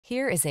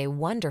Here is a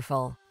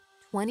wonderful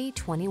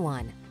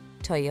 2021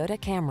 Toyota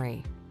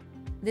Camry.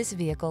 This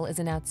vehicle is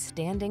an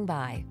outstanding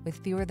buy with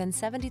fewer than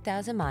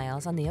 70,000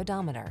 miles on the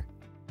odometer.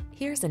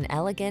 Here's an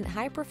elegant,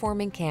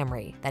 high-performing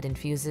Camry that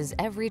infuses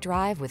every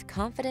drive with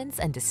confidence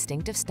and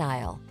distinctive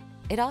style.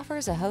 It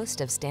offers a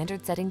host of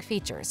standard-setting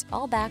features,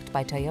 all backed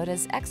by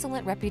Toyota's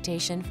excellent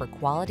reputation for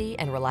quality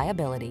and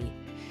reliability.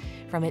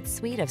 From its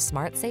suite of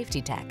smart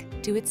safety tech,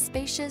 to its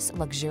spacious,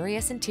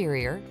 luxurious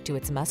interior, to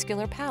its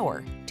muscular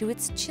power, to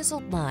its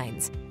chiseled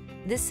lines,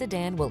 this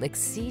sedan will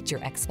exceed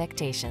your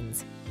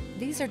expectations.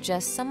 These are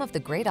just some of the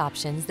great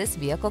options this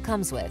vehicle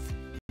comes with: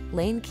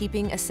 lane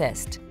keeping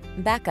assist,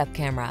 backup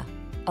camera,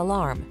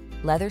 alarm,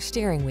 leather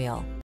steering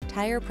wheel,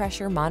 tire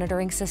pressure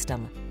monitoring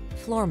system,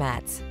 floor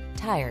mats,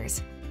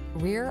 tires,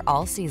 rear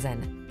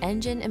all-season,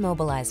 engine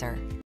immobilizer,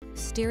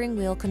 steering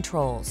wheel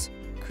controls,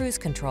 cruise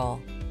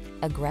control.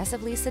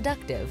 Aggressively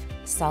seductive,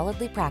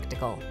 solidly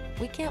practical.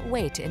 We can't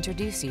wait to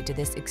introduce you to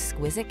this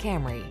exquisite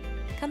Camry.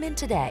 Come in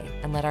today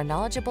and let our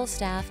knowledgeable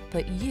staff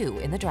put you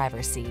in the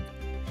driver's seat.